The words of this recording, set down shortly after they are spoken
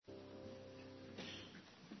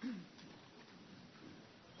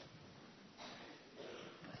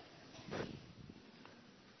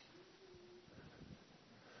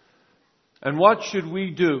And what should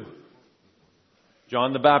we do?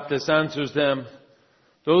 John the Baptist answers them,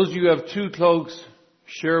 those of you who have 2 cloaks,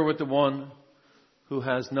 share with the one who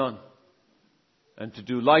has none, and to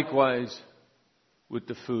do likewise with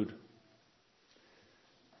the food.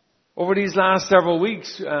 Over these last several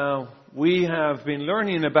weeks, we have been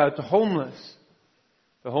learning about the homeless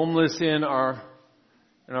in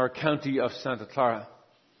our county of Santa Clara.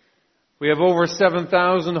 We have over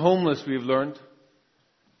 7,000 homeless, we've learned,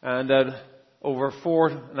 and that over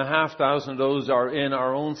 4,500 of those are in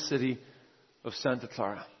our own city of Santa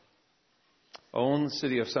Clara. Our own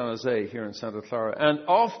city of San Jose here in Santa Clara. And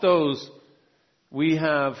of those, we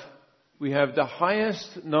have the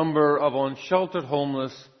highest number of unsheltered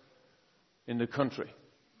homeless in the country.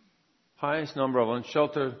 Highest number of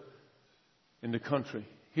unsheltered in the country.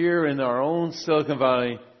 Here in our own Silicon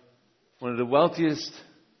Valley, one of the wealthiest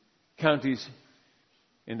counties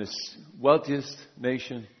in the wealthiest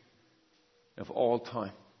nation of all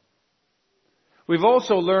time. We've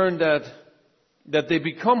also learned that they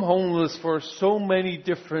become homeless for so many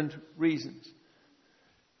different reasons.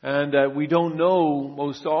 And that we don't know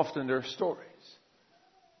most often their stories.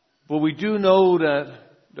 But we do know that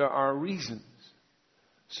there are reasons.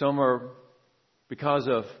 Some are because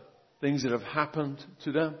of things that have happened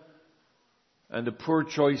to them and the poor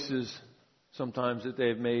choices sometimes that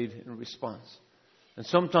they've made in response. And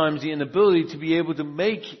sometimes the inability to be able to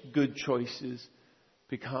make good choices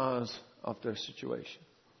because of their situation.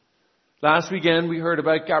 Last weekend we heard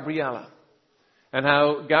about Gabriella and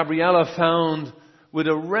how Gabriella found with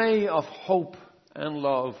a ray of hope and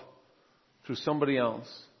love through somebody else,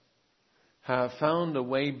 have found a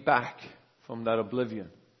way back from that oblivion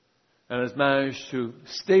and has managed to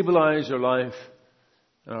stabilize her life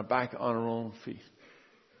and are back on her own feet.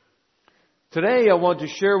 Today I want to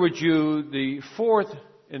share with you the 4th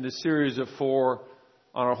in the series of 4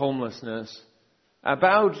 on our homelessness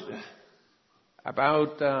about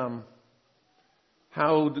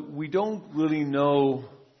how we don't really know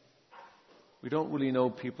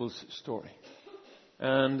people's story.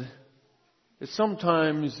 And it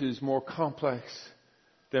sometimes is more complex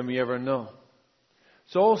than we ever know.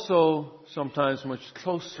 It's also sometimes much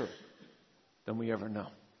closer than we ever know.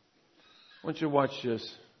 I want you to watch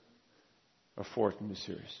this, our 4th in the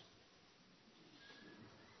series.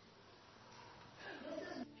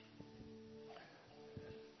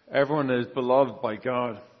 Everyone is beloved by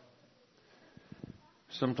God.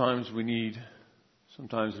 Sometimes we need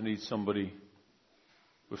somebody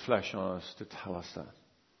with flesh on us to tell us that.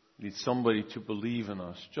 We need somebody to believe in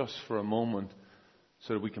us just for a moment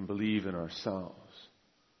so that we can believe in ourselves.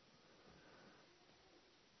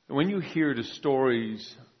 And when you hear the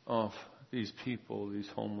stories of these people, these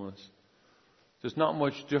homeless, there's not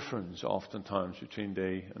much difference oftentimes between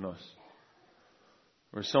they and us.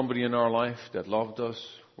 Or somebody in our life that loved us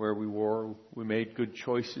where we were. We made good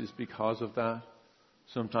choices because of that.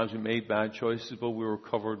 Sometimes we made bad choices, but we were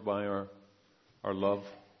covered by our love.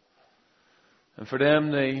 And for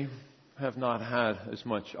them, they have not had as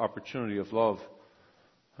much opportunity of love.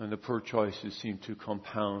 And the poor choices seem to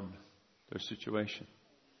compound their situation.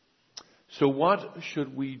 So what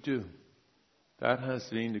should we do? That has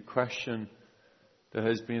been the question that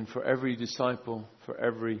has been for every disciple, for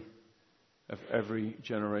every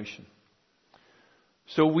generation.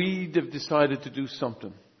 So we have decided to do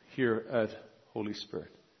something here at Holy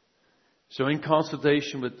Spirit. So in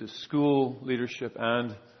consultation with the school leadership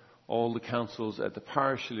and all the councils at the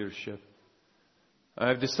parish leadership, I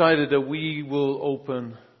have decided that we will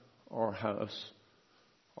open our house,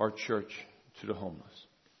 our church, to the homeless.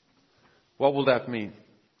 What will that mean?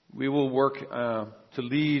 We will work to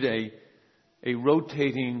lead a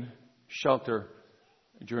rotating shelter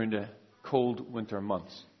during the cold winter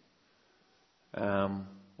months.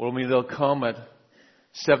 They'll come at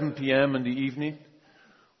 7 p.m. in the evening.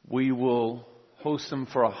 We will host them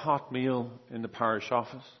for a hot meal in the parish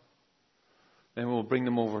office. Then we'll bring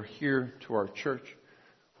them over here to our church,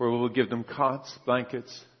 where we will give them cots,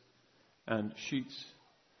 blankets, and sheets.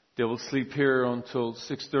 They will sleep here until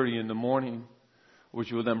 6:30 in the morning,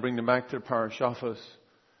 which will then bring them back to the parish office,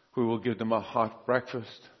 where we'll give them a hot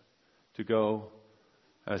breakfast to go.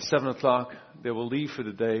 At 7 o'clock, they will leave for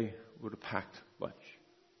the day with a packed lunch.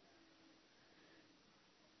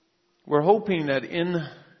 We're hoping that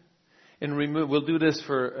we'll do this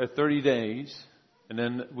for 30 days, and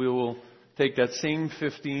then we will take that same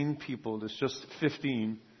 15 people, there's just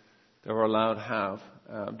 15 that we're allowed to have.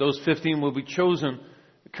 Those 15 will be chosen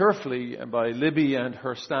carefully by Libby and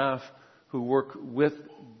her staff who work with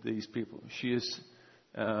these people. She is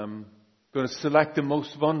going to select the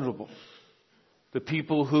most vulnerable, the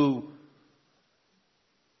people who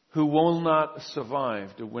who will not survive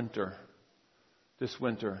this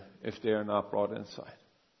winter, if they are not brought inside.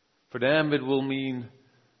 For them, it will mean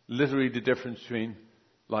literally the difference between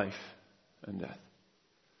life and death.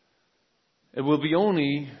 It will be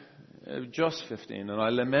only just 15, and I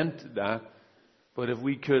lament that, but if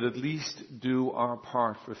we could at least do our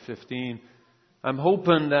part for 15, I'm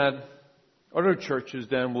hoping that other churches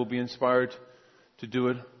then will be inspired to do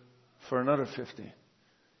it for another 15.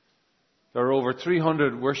 There are over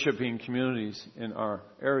 300 worshiping communities in our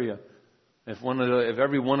area. If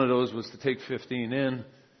every one of those was to take 15 in,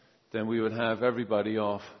 then we would have everybody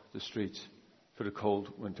off the streets for the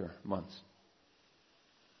cold winter months.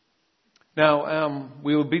 Now,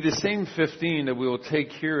 we will be the same 15 that we will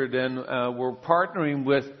take here. Then we're partnering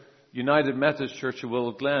with United Methodist Church of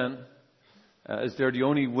Willow Glen, as they're the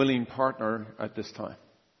only willing partner at this time.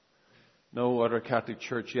 No other Catholic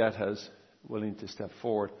church yet has willing to step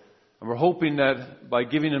forward. And we're hoping that by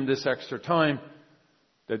giving them this extra time,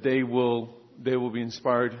 that they will be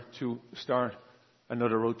inspired to start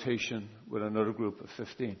another rotation with another group of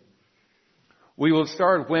 15. We will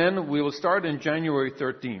start when? We will start in January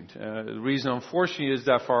 13th. The reason, unfortunately, is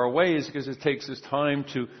that far away is because it takes us time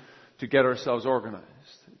to get ourselves organized.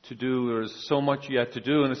 There's so much yet to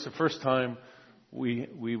do, and it's the first time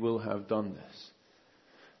we will have done this.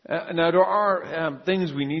 Now, there are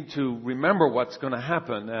things we need to remember what's going to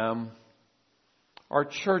happen. Our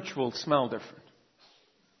church will smell different.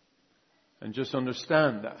 And just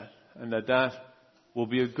understand that. And that will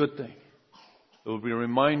be a good thing. It will be a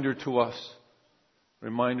reminder to us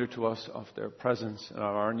of their presence and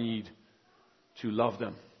of our need to love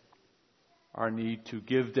them. Our need to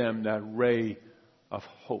give them that ray of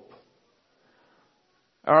hope.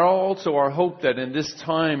 Also our hope that in this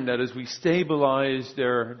time, that as we stabilize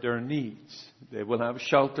their needs, they will have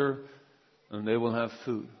shelter and they will have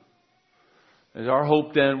food. It's our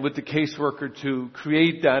hope then with the caseworker to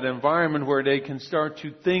create that environment where they can start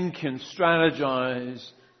to think and strategize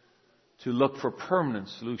to look for permanent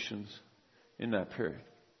solutions in that period.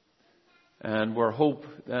 And we're hope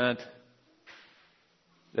that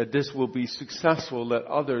this will be successful, that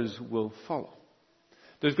others will follow.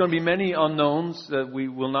 There's going to be many unknowns that we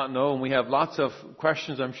will not know, and we have lots of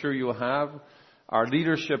questions I'm sure you will have. Our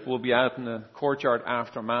leadership will be out in the courtyard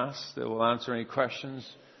after Mass. They will answer any questions.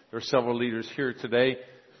 There are several leaders here today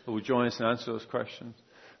who will join us and answer those questions.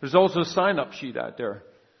 There's also a sign-up sheet out there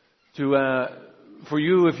for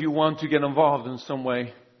you if you want to get involved in some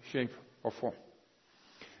way, shape, or form.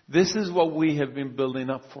 This is what we have been building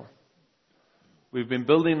up for. We've been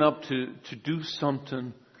building up to do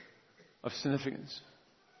something of significance.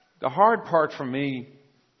 The hard part for me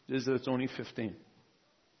is that it's only 15.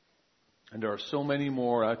 And there are so many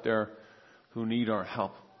more out there who need our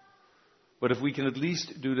help. But if we can at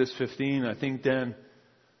least do this 15, I think then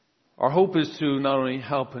our hope is to not only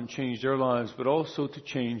help and change their lives, but also to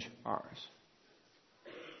change ours.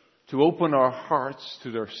 To open our hearts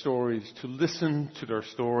to their stories, to listen to their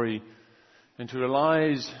story, and to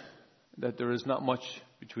realize that there is not much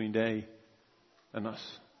between they and us.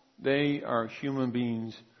 They are human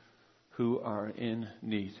beings who are in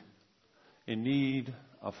need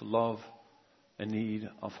of love, in need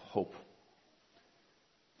of hope.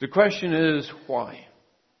 The question is, why?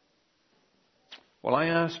 Well, I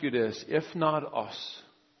ask you this, if not us,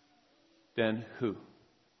 then who?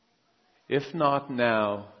 If not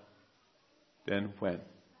now, then when?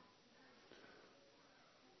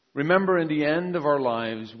 Remember, in the end of our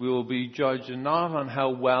lives, we will be judged not on how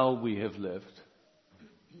well we have lived,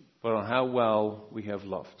 but on how well we have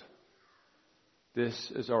loved.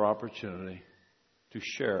 This is our opportunity to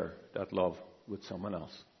share that love with someone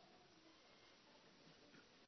else.